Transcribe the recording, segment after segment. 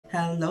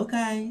Hello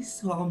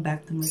guys! Welcome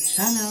back to my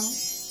channel.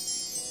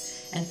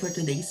 And for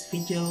today's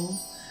video,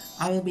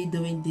 I will be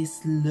doing this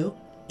look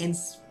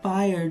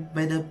inspired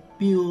by the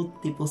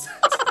beautiful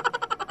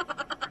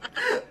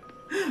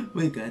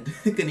my god,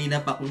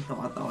 kanina pa akong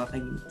tawa-tawa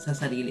sa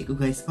sarili ko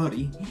guys,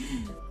 sorry.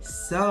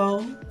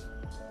 So,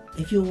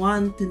 if you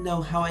want to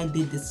know how I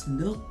did this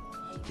look,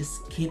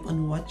 just keep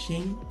on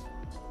watching.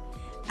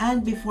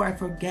 And before I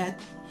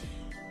forget,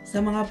 sa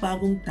mga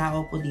bagong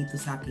tao po dito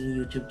sa aking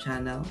YouTube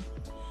channel,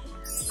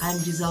 I'm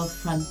Jezel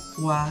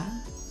Francois,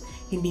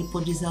 hindi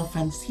po Jezel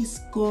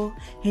Francisco,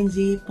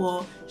 hindi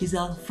po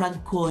Jezel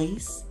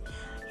Francois,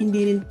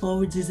 hindi rin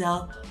po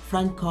Jezel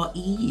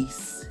Francois,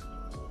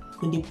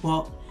 kundi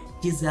po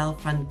Jezel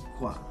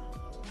Francois.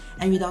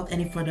 And without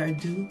any further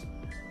ado,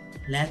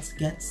 let's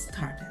get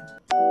started.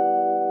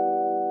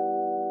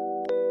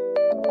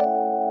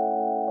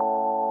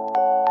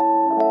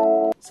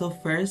 So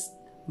first,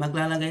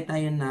 maglalagay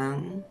tayo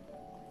ng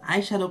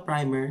eyeshadow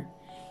primer.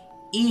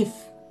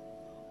 If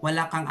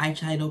wala kang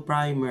eyeshadow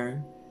primer,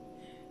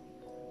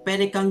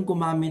 pwede kang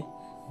gumamit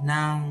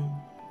ng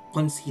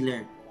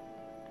concealer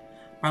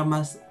para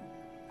mas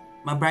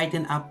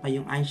ma-brighten up pa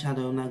yung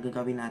eyeshadow na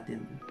gagawin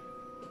natin.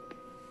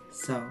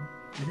 So,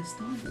 let's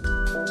start.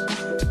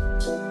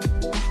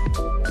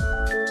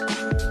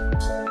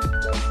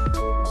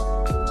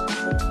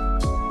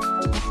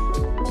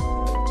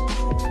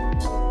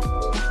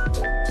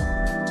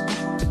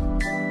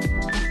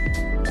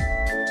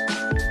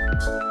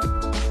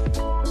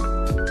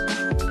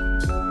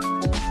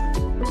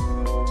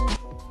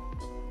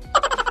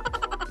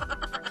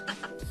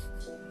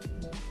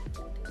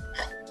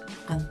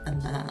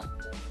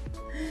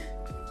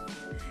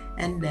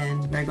 And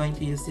then, we're going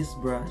to use this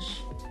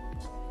brush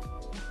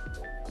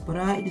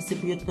para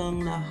i-distribute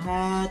ng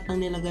lahat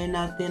ng nilagay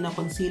natin na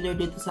concealer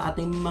dito sa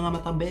ating mga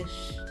mata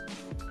besh.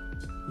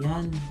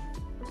 Yan.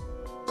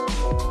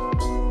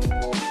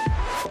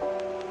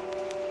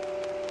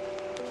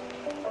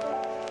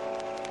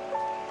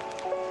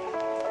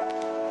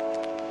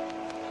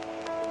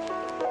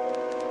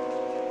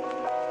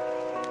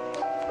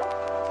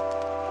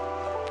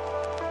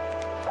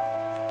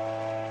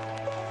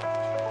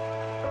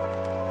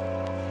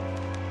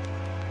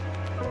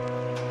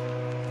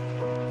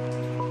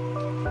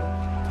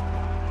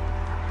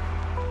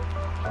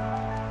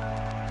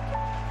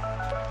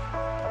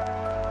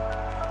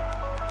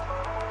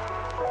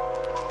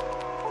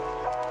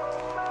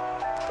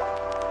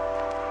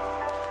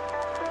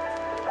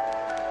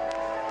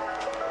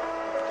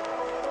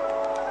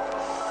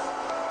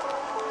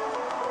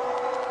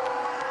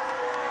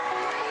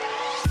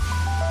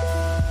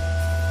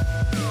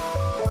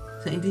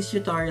 So in this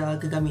tutorial,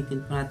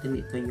 gagamitin po natin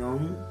ito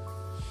yung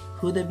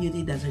Huda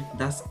Beauty Desert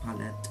Dust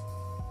Palette.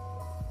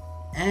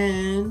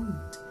 And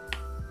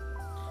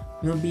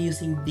we'll be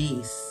using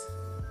this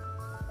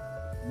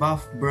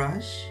buff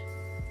brush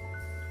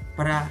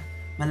para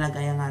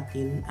malagay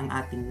natin ang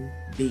ating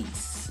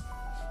base.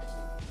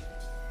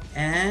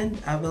 And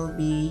I will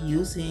be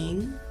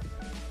using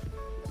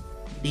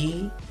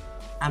the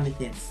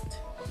amethyst.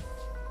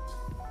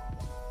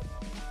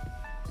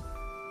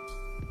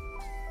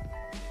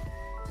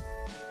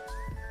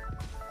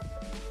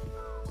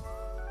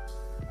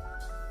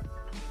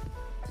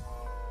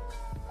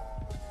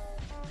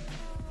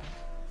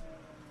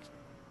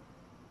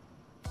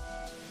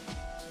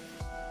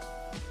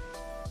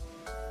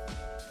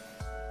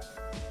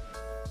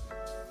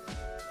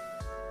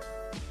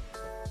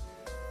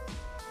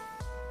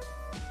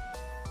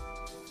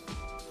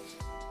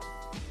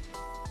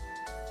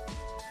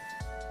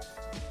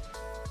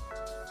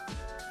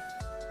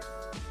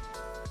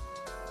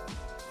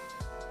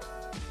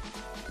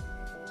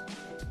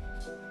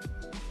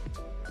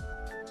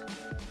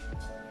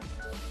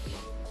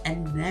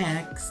 And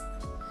next,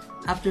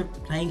 after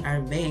applying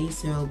our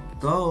base, we'll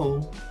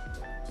go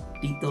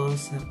dito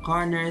sa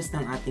corners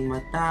ng ating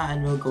mata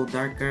and we'll go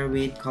darker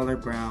with color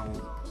brown.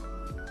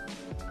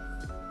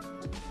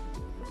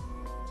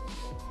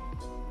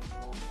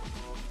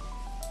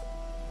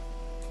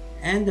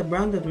 And the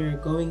brown that we're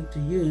going to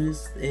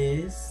use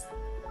is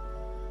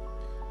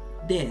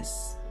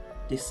this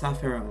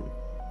saffron.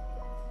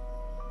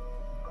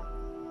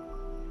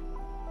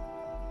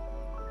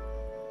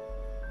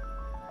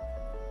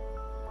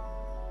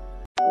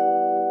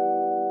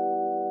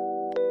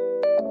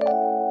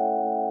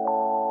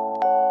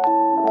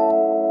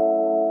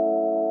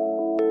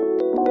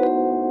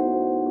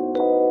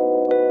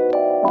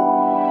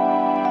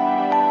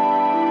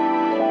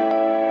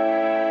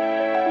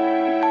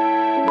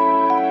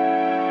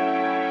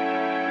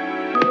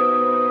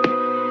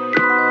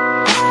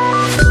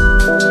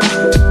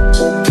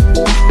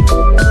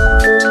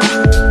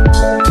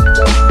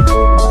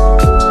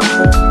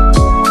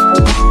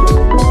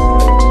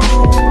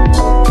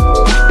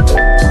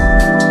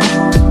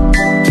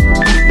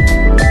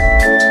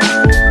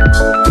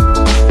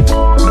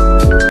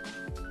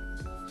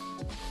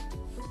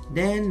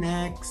 Then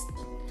next,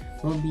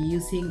 we'll be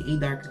using a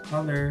darker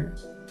color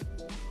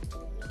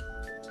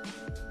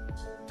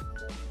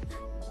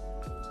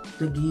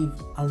to give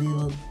a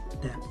little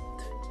depth.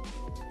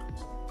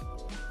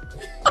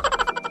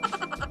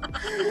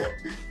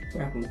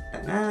 Para akong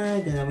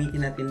tanga,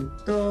 gagamitin natin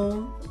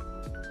to.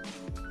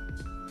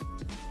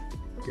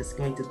 Just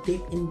going to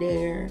dip in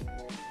there,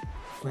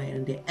 apply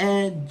on the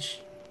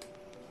edge.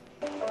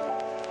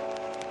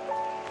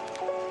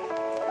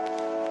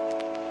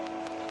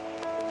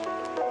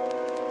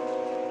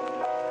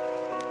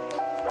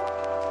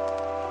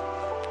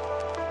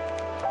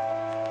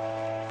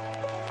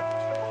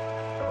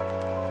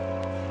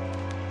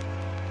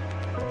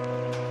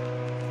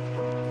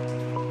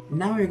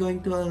 Now we're going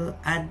to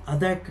add a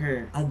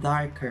darker,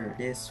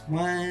 this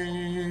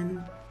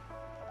one.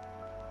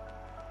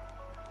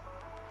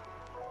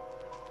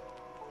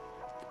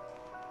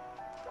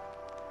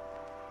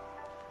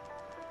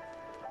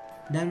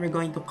 Then we're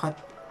going to cut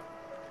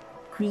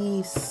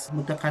crease.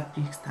 Magka-cut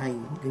crease tayo.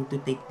 I'm going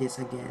to take this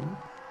again.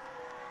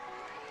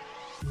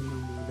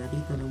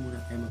 Dito lang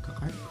muna tayo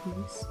magka-cut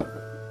crease.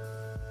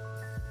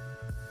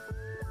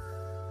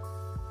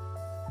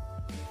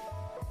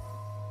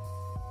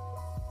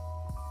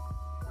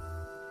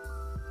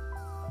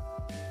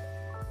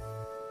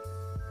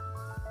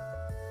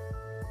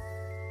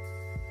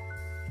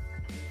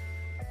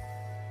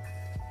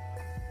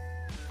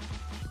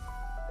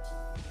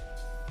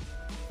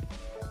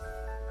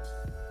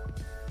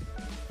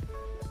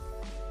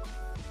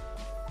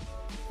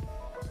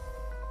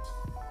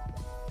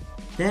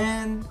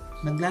 Then,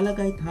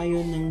 maglalagay tayo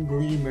ng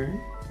glimmer.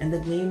 And the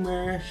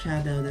glimmer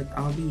shadow that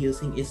I'll be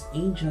using is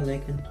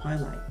Angelic and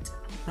Twilight.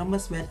 Para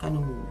mas wet ka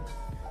na muna.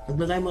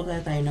 Maglagay mo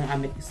tayo ng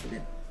amethyst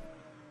ulit.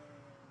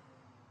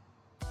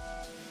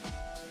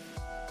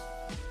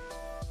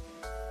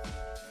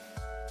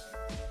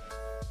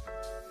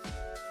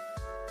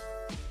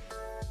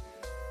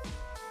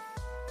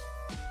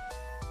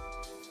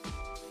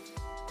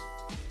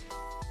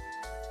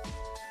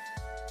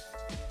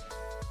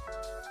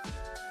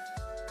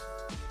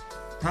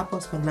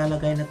 Tapos,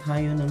 maglalagay na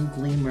tayo ng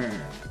glimmer.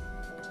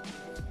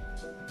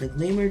 The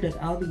glimmer that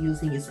I'll be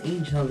using is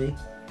Angelic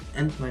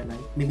and Twilight.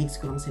 Mimix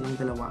ko lang silang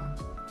dalawa.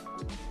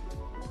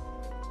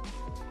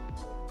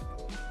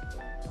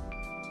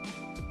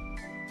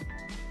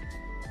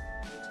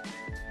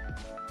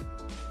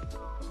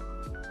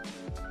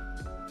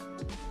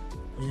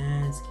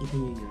 Yes,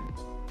 kita nyo yun.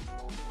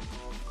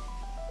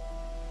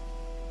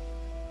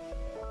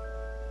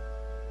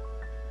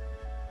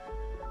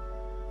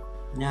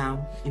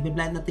 Now,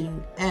 i-blend natin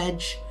yung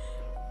edge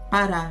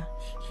para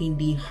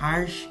hindi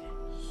harsh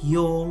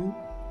yung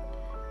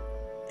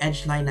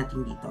edge line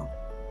natin dito.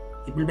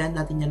 I-blend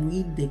natin yan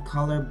with the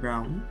color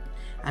brown.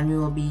 And we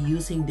will be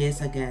using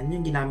this again,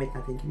 yung ginamit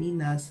natin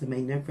kanina sa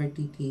may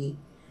Nefertiti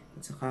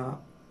at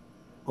saka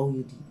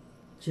OUD.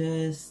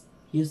 Just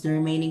use the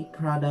remaining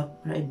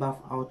product para i-buff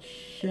out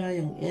siya,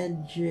 yung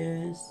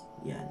edges.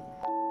 Yan.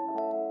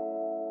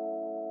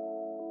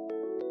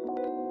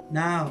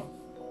 Now,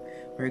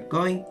 we're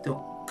going to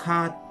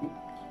cut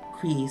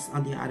crease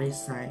on the other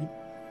side.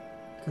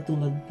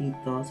 Katulad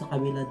dito, sa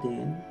kabila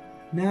din.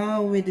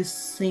 Now, with the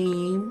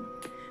same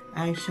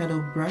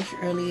eyeshadow brush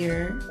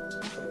earlier,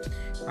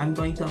 I'm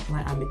going to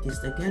apply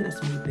amethyst again as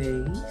my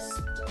base.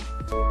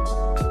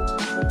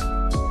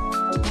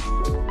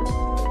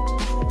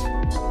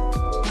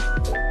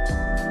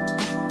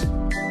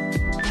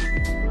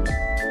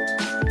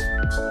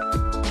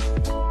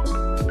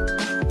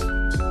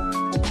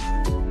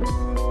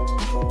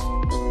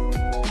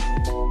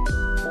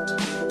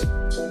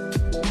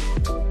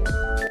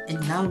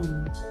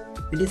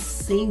 With this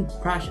same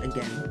brush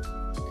again,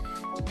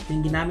 yung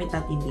ginamit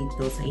natin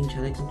dito sa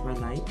Angelic and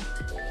Twilight,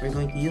 we're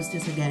going to use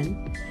this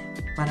again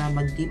para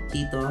mag-dip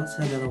dito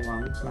sa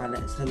dalawang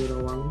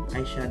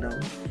eyeshadow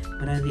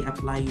para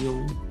re-apply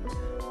yung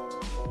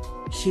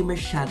shimmer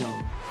shadow.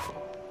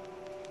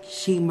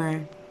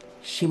 Shimmering,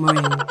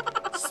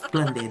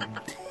 splendid.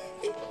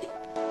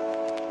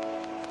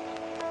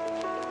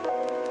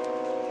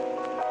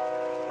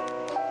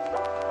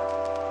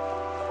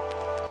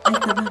 Ay,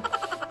 tama.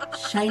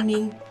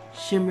 Shining,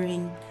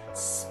 shimmering,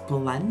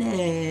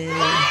 splendid.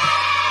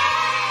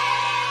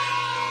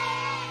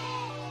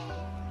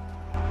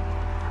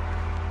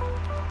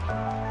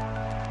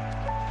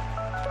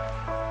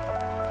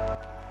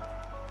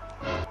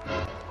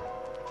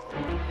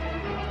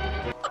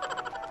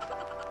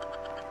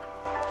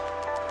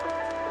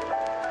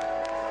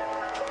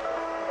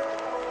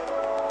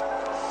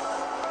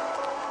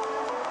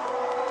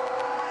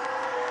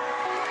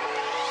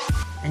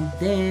 And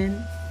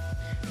then,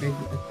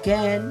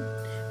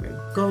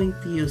 we're going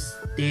to use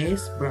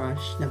this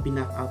brush na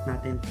binack out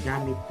natin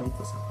gamit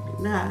dito sa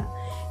kabila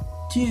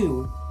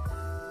to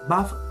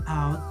buff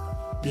out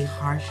the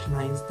harsh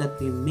lines that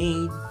we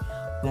made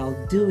while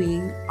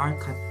doing our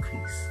cut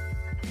crease.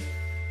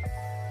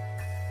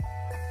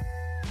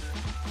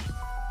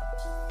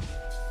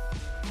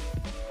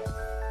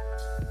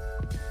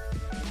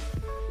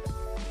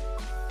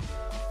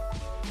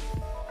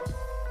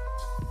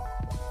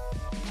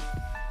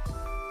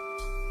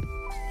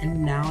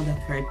 And now that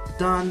we're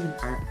done with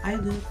our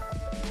eyelid,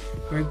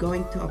 we're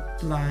going to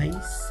apply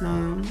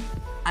some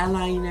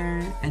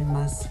eyeliner and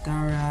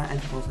mascara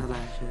and false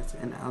eyelashes,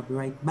 and I'll be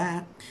right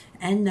back.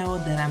 And now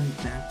that I'm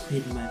back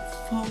with my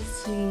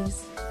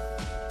falsies,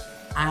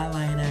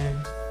 eyeliner,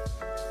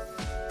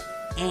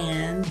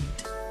 and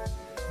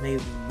my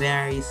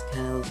very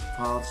scandalous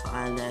false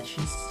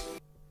eyelashes,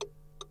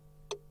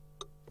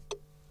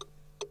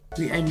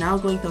 we are now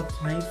going to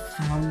apply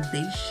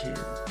foundation.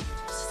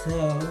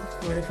 So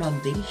for the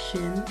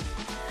foundation,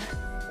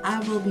 I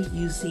will be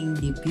using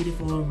the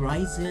beautiful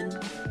Horizon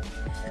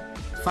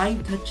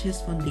 5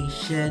 Touches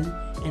Foundation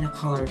in a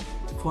color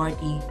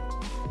 40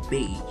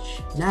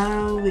 Beige.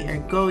 Now we are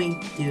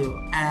going to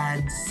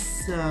add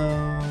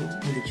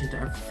some foundation to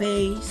our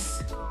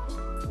face.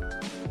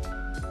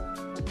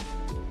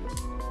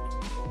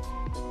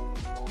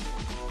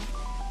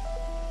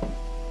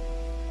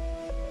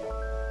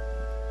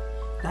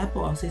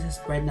 Tapos,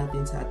 isa-spread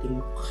natin sa ating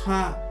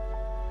mukha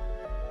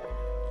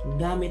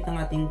gamit ang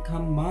ating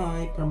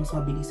kamay para mas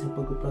mabilis ang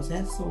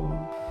pagproseso.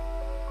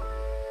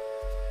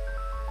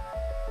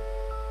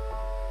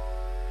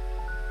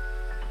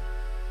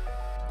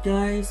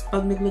 Guys,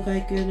 pag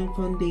naglagay kayo ng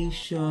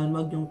foundation,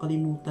 huwag niyong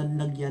kalimutan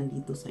lagyan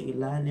dito sa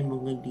ilalim,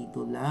 hanggang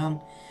dito lang.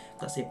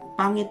 Kasi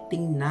pangit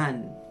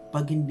tingnan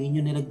pag hindi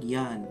niyo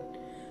nilagyan.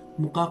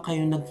 Mukha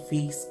kayo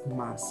nag-face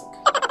mask.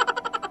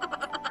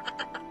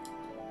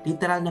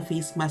 Literal na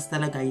face mask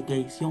talaga,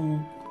 guys.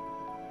 Yung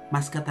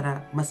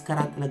maskara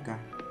talaga.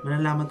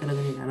 Malalaman talaga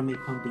nila na may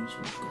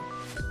foundation ko.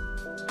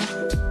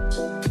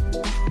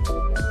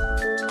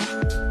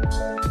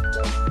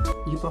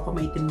 Hindi pa ako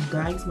maitim,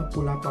 guys.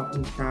 Mapula pa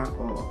akong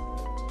tao.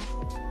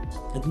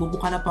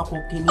 Nagmumukha na pa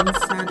ako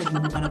kininsa.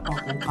 Nagmumukha na pa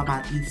akong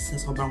kamatis sa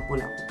sobrang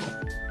pula ko.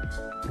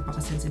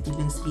 Napaka-sensitive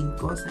yung skin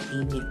ko sa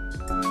init.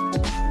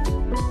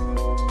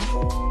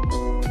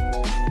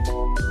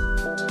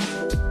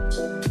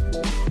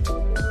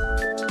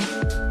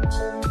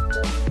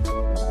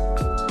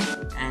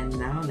 And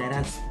now, let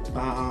us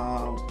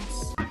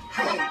bounce.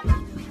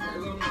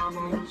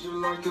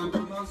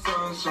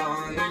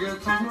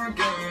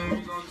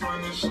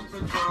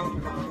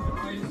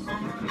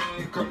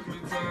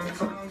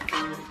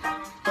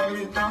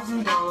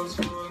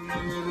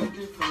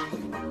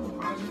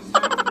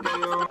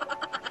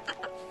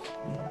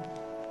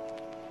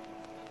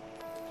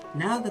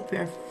 Now that we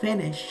are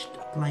finished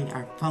applying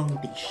our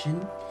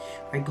foundation,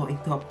 we're going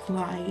to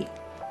apply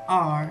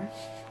our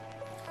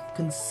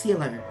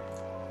concealer.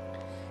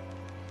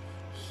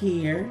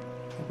 Here,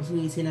 tapos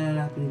nilisin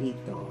na natin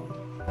dito.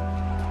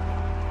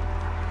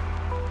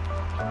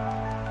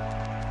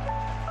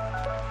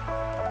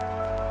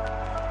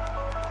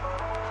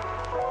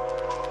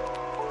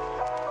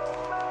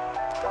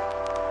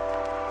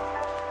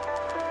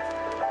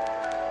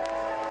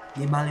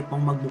 Di bali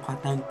pong magmukha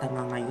tayong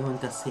tanga ngayon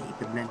kasi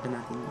ipiblend pa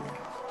natin yan.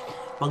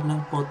 Huwag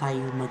lang po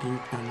tayo maging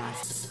tanga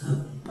sa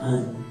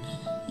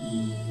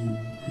pag-ibig.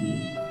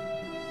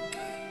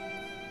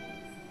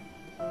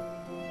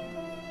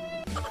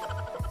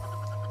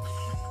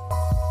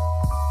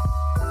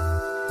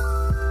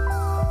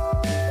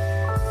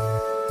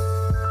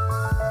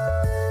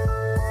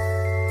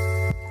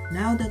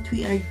 Now that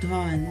we are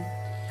done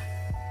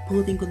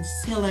putting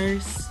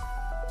concealers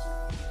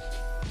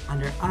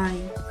under eye,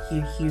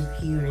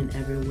 here, and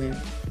everywhere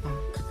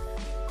back,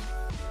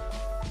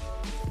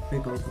 we're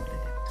going to blend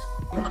it.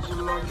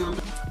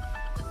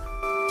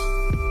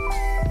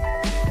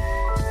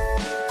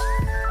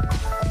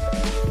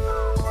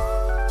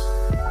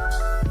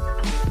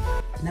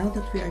 Now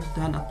that we are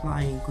done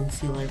applying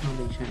concealer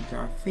foundation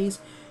to our face,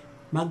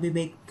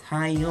 magbe-bake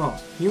tayo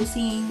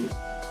using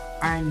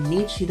our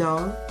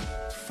eyeshadow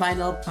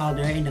final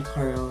powder in the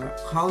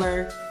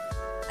color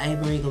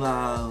Ivory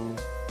Glow.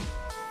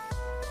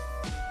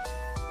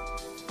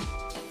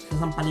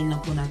 Sasampalin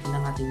lang po natin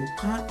ang ating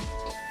mukha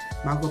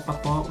bago pa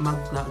po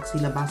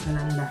magsilabasan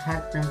ang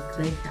lahat ng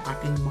gray sa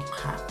aking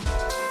mukha.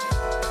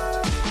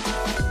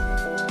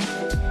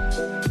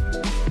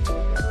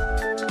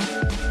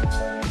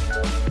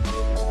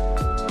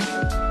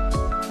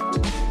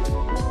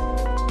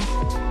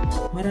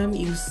 What I'm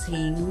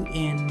using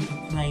in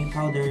applying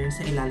powder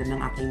sa ilalim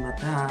ng aking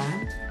mata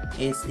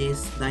is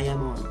this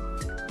diamond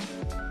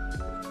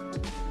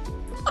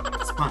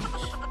sponge.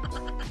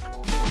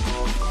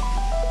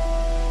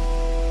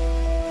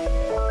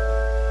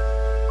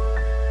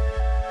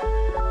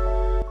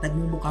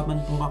 Nagmumukha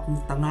man po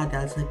akong tanga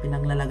dahil sa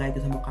pinanglalagay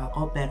ko sa mukha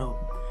ko, pero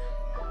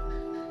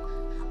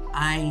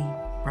I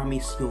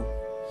promise you,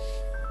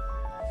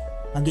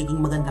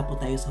 magiging maganda po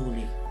tayo sa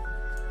huli.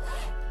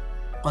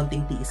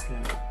 Konting tiis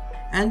lang.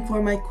 And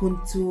for my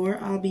contour,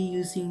 I'll be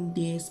using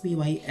this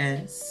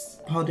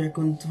BYS Powder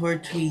Contour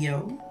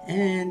Trio.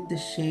 And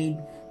the shade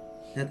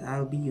that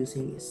I'll be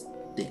using is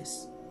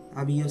this.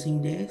 I'll be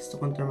using this to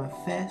contour my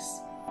face.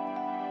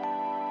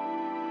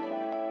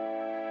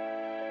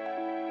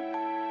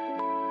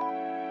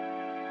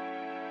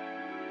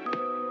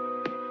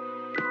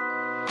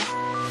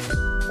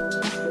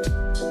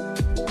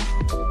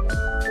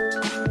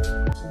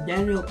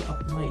 Then we'll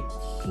apply it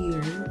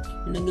here.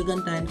 Yung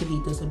nagagantahan ko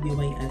dito sa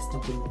BYS na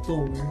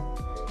contour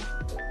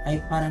ay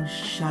parang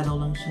shadow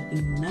lang siya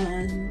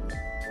tingnan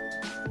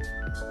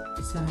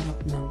sa harap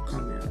ng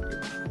camera,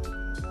 diba?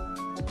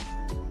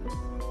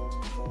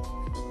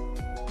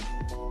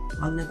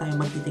 Wag na tayo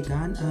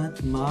magtitigan at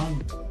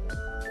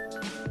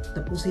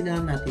tapusin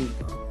na lang natin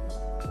ito.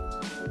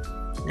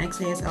 Next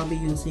is I'll be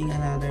using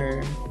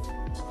another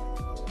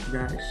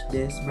brush,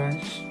 this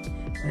brush.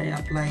 I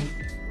apply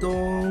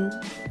itong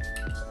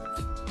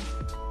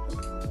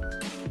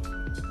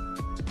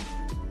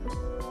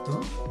ito.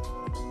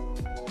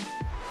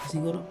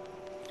 Siguro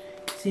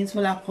since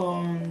wala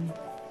akong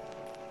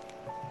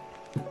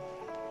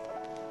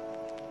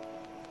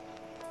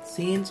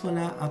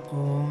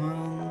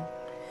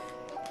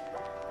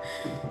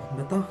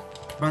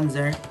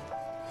bronzer,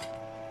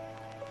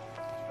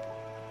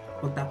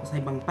 punta ako sa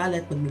ibang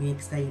palette,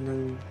 mag-mix tayo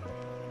ng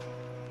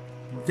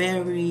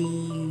very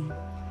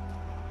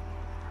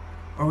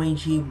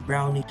orangey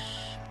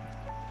brownish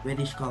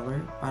reddish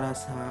color para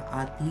sa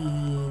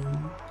ating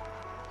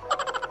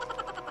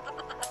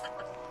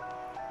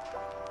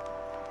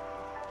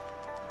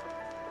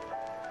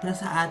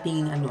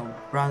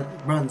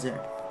bronzer.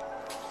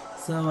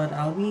 So what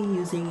I'll be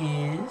using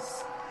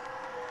is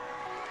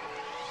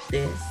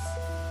this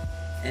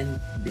and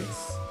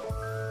this.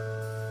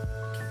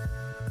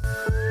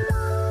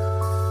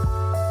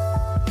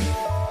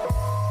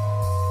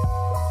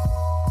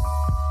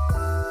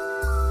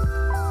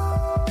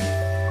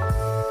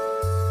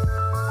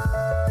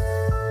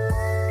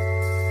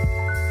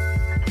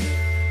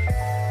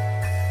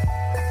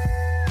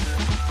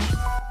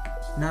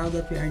 Now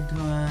that we are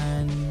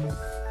done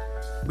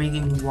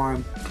bringing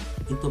warmth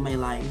into my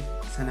life,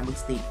 sana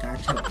magstay ka.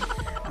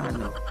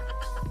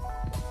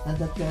 Now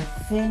that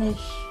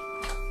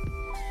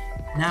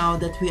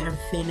we are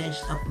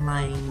finished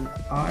applying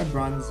our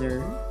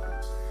bronzer,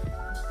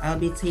 I'll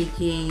be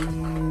taking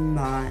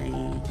my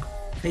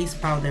face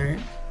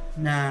powder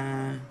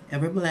na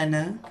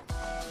Everblena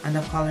and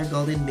the color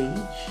Golden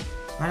Beige.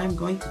 What I'm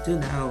going to do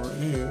now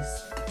is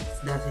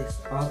that is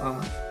all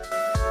off.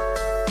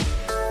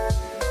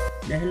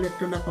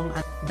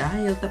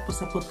 Dahil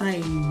tapos na po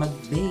tayong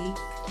mag-bake,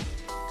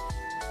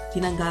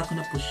 tinanggal ko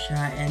na po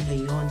siya, and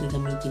ngayon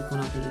gagamitin ko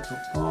natin ito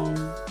pong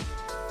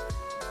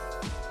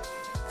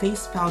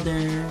face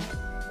powder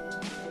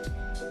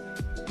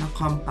na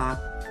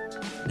compact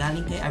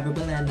galing kay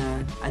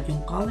Everblena, at yung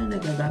color na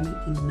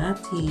gagamitin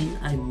natin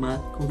ay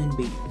matte golden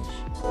beige.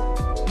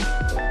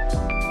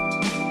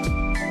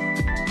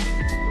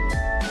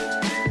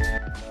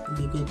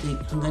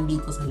 Hanggang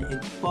dito sa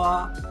leeg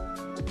po.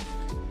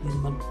 Hindi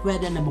naman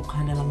pwede na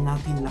mukha na lang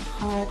natin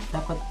lahat.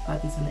 Dapat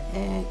pati sa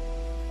leeg.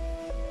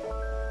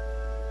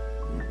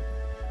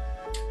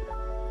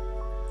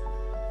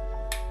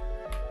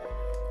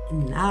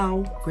 And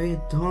now, we're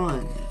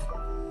done.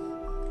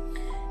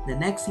 The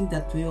next thing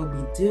that we will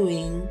be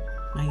doing,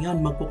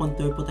 ngayon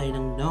magpo-contour po tayo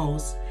ng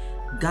nose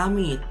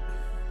gamit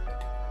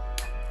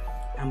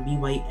ang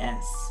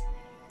BYS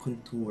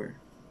contour.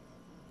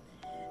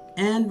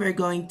 And we're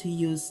going to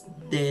use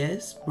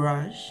this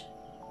brush.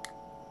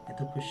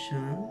 Ito po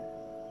siya.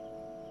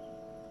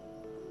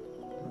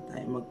 Huwag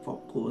tayo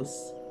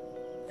mag-focus.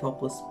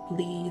 Focus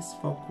please.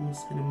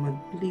 Focus ka naman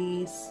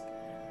please.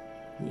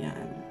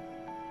 Yan.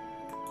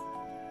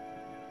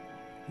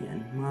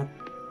 Yan, mga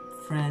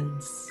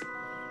friends.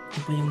 Ito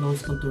pa yung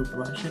nose contour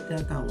brush at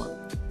tinatawag.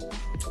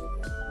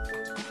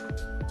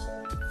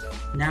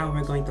 Now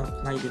we're going to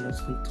apply the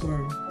nose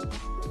contour.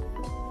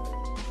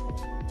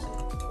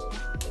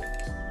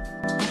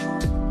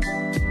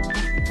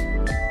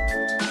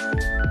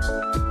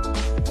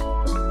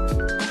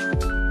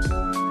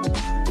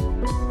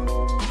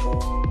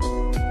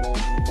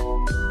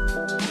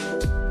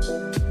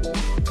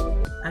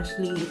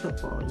 Actually, ito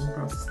po, yung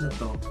process na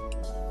to,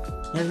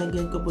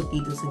 nalagyan ko po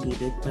dito sa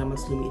gilid para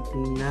mas lumiit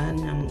tingnan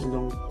ang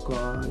ilong ko,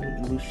 ang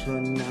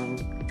illusion ng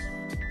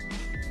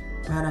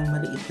parang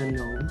maliit na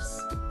nose.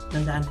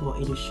 Tandaan po,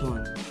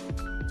 illusion.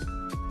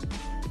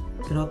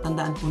 Pero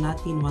tandaan po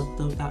natin,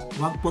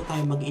 wag po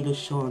tayo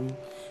mag-illusion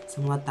sa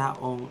mga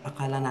taong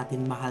akala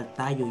natin mahal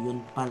tayo,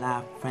 yun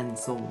pala friend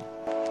zone.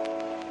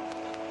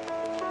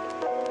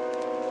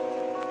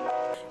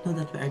 Now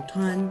that we are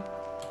done,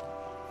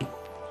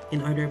 in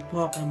order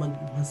po ay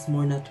mas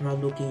more natural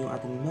looking yung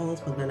ating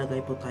nose,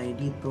 maglalagay po tayo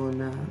dito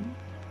na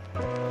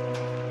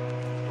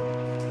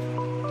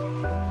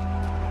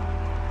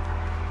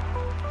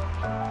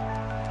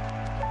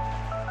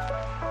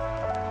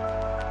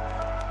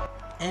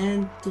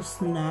and to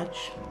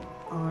snatch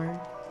our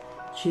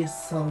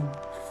chiseled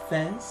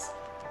face,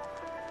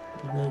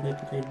 maglalagay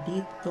po tayo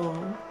dito.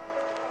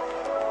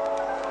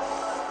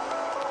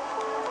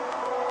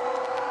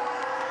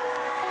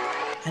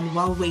 And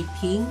while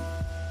waiting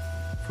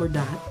for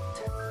that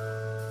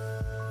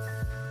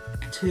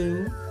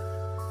to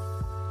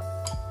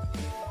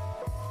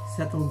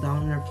settle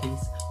down in our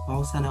face,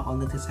 wow, sana all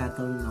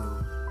nagsisettle no.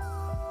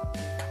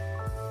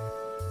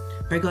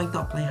 We're going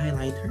to apply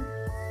highlighter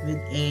with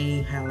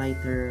a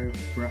highlighter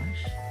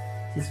brush.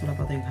 Since wala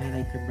pa tayong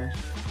highlighter brush,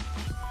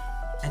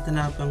 ito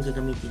na po ang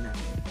gagamitin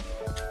natin.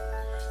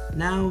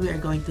 Now we are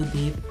going to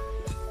dip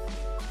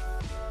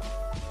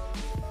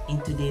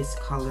into this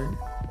color.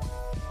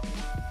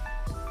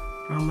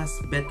 Parang mas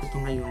bet ko ito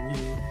ngayon,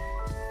 yung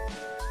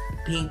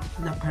pink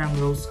na parang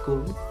rose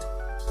gold.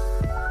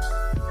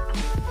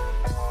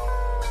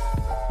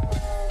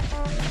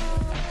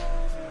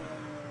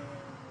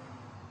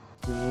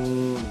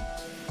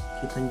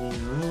 Kita niyo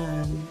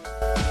yan.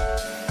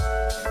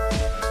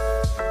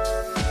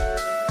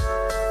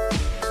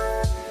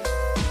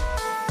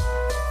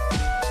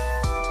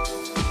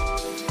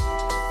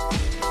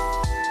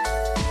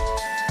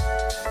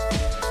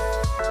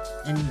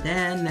 And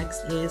then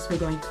next is we're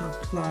going to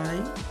apply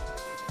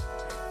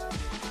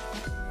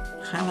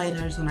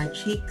highlighters on our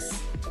cheeks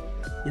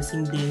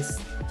using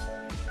this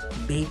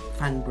Fave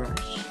fan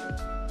brush.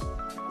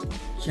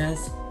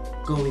 Just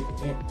go with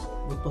it.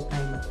 Huwag po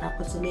tayo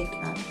matakot sa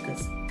makeup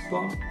kasi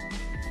po,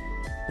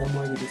 the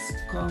more you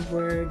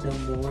discover, the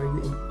more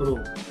you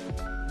improve.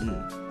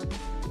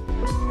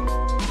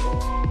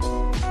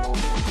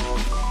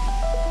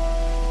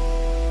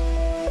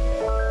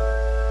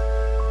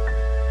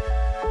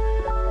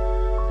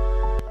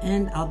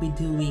 And I'll be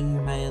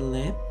doing my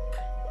lip,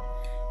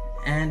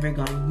 and we're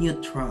going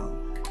neutral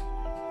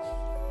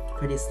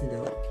for this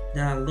look.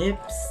 The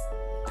lips,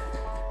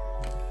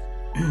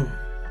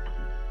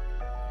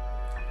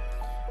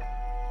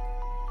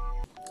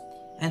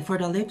 and for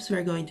the lips,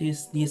 we're going to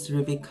use this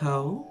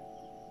Rubico.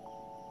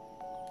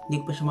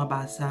 Hindi ko pa siya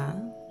mabasa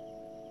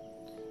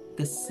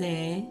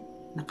kasi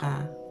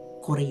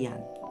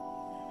naka-Korean.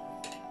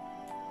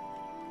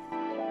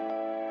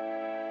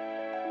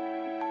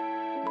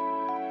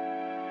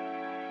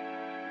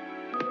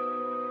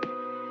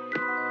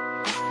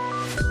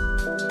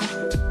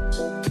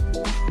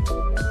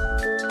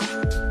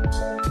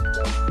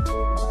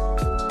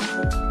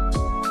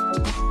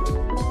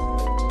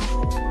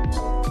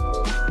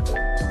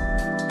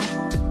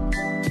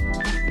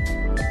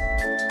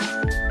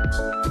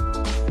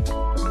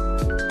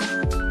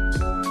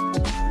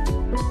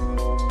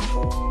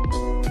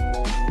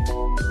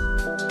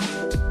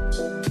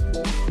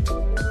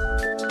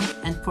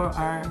 For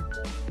our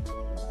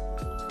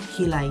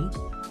kilay,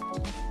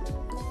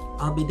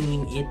 I'll be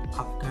doing it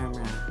off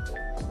camera.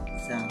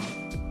 So,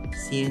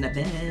 see you in a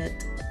bit.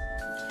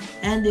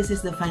 And this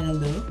is the final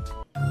look.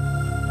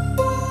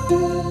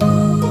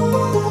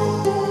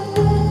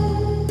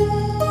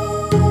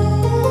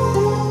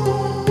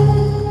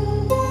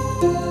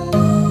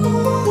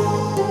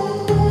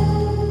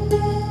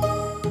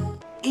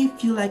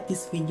 If you like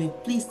this video,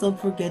 please don't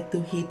forget to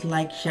hit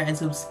like, share, and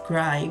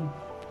subscribe.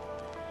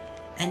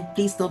 And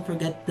please don't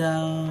forget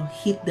to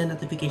hit the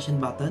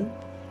notification button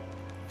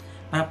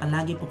para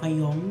palagi po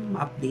kayong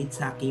ma-update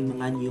sa aking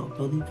mga new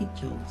uploading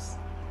videos.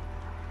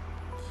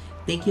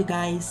 Thank you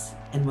guys,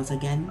 and once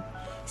again,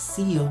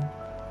 see you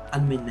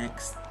on my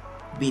next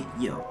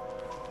video.